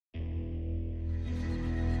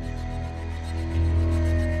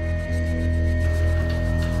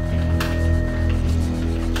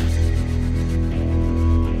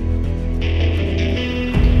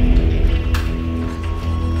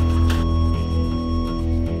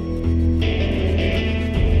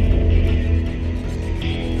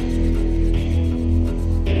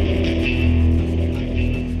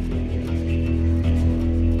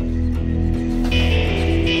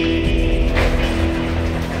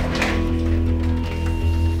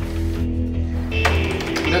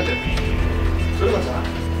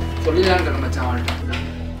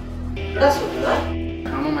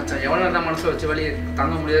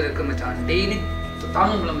தாங்க முடியாது இருக்கு மச்சான். டெய்லி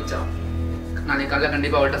தாங்க முடியல மச்சான். நாளைக்கு காலைல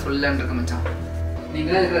கண்டிப்பாக அவள்கிட்ட சொல்லலான்னு இருக்கேன் மச்சான்.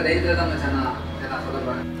 நீங்களே இருக்கிற தைரியத்தில் தான் மச்சான் நான் சொல்ல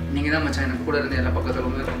போகிறேன். நீங்கள் தான் மச்சான் எனக்கு கூட இருந்து எல்லா பக்கத்தில்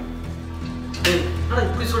ரொம்ப இருக்கணும். ஆனால்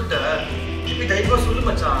இப்படி சொல்லிட்டேன். இப்படி தைரியமாக சொல்லு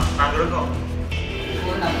மச்சான், நாங்கள் இருக்கோம்.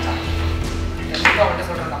 மச்சான் கண்டிப்பாக அவள்கிட்ட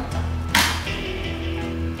சொல்கிறேன் தான் மச்சான்.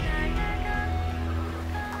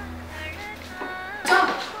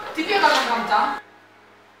 திவ்யா மச்சான்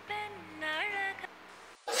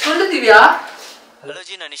சொல்லு திவ்யா. ஹலோ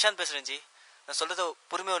ஜி, நான் நிஷாந்த் பேசுகிறேன் ஜி. நான் சொல்கிறத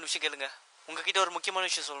பொறுமையாக ஒரு நிமிஷம் கேளுங்க. உங்ககிட்ட ஒரு முக்கியமான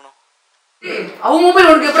விஷயம் சொல்லணும். அவன் மொபைல்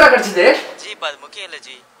உனக்கு எப்படா கிடைச்சது? ஜி இப்போ அது முக்கியம் இல்லை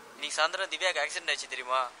ஜி. இன்னைக்கு சாயந்தரம் திவ்யாவுக்கு ஆக்சிடென்ட் ஆச்சு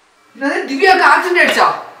தெரியுமா? என்னது திவ்யாவுக்கு ஆக்சிடென்ட் ஆயிடுச்சா?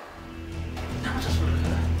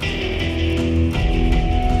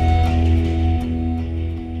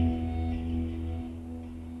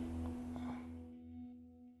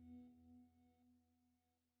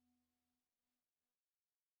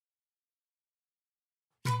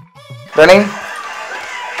 Running.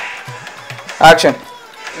 Action.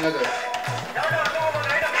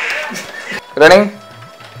 Running.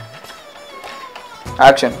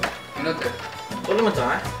 Action. Vinod சொல்லு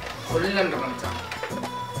மச்சான். சொல்லலன்ற மச்சான்.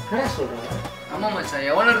 என்ன சொல்கிறேன்? ஆமா மச்சான்,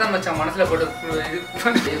 எவ்வளோ தான் மச்சான் மனசுல போட்டு இது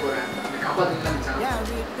பண்ணி போறேன். காப்பாத்துங்களா மச்சான்?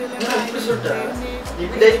 இப்படி சொல்லிட்டேன்.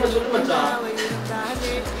 இப்படி தைரியமாக சொல்லு மச்சான்.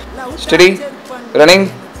 Steady. Running.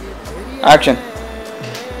 Action.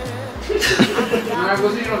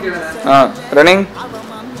 Running.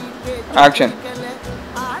 Action.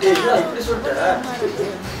 இப்படி சொல்லிட்டேன்.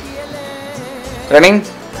 Running.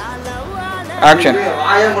 Action.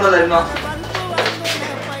 வாய மூடல இன்னும்.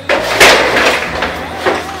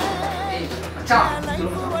 மச்சான்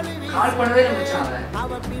கால் பண்ணவே இல்லை மச்சான்.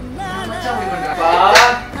 மச்சான் போய் பண்றப்பா.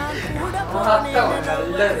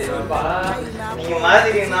 நல்லதேப்பா. நீங்க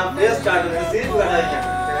மாதிரி நான் பேஸ் காட்டுறது சிரிப்பு காட்டாதீங்க.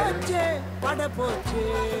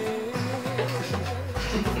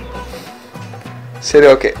 சரி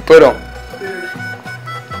ஓகே போயிடும்.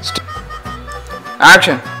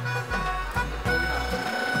 Action.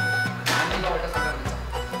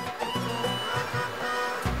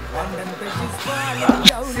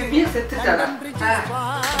 திவ்யா செத்துட்டாடா.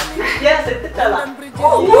 ஏன் செத்துட்டாளா?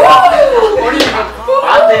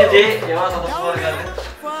 பார்த்தேன் ஜி, எவ்வளோ சந்தோஷமா இருக்காரு.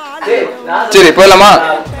 டேய், நான் சரி போயிடலாமா?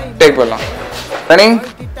 டேக் போயிடலாம். Running.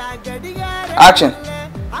 Action.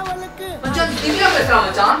 மச்சான் திவ்யா பேசுறா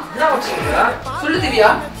மச்சான். என்ன வச்சுக்கிறா? சொல்லு திவ்யா.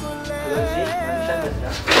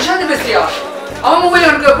 நிஷாந்த் பேசுறியா? அவன் மொபைல்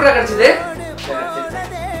உனக்கு எப்படா கிடைச்சது?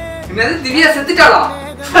 என்னது திவ்யா செத்துட்டாளா?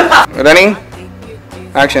 Running.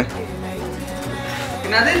 Action.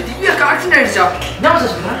 என்னது திவ்யா ஆக்சிடென்ட் ஆயிடுச்சா? என்ன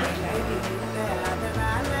மச்சான் சொல்ற?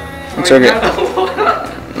 It's okay.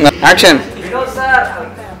 Action. Vinod sir.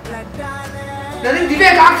 என்னது திவ்யா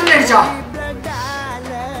ஆக்சிடென்ட் ஆயிடுச்சா?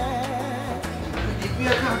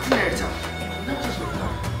 திவ்யா ஆக்சிடென்ட் ஆயிடுச்சா?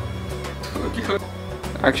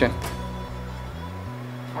 Action.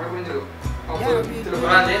 அவளை புரிஞ்சுக்கோ. அப்போ இதுல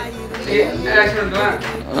போறானே. ஆக்சிடென்ட் வா.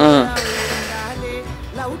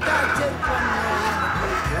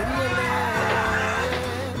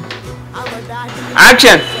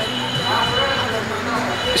 Action.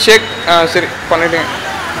 Shake. சரி பண்ணிட்டேன்.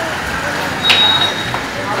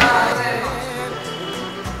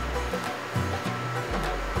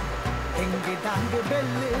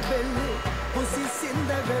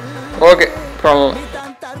 Okay, problem.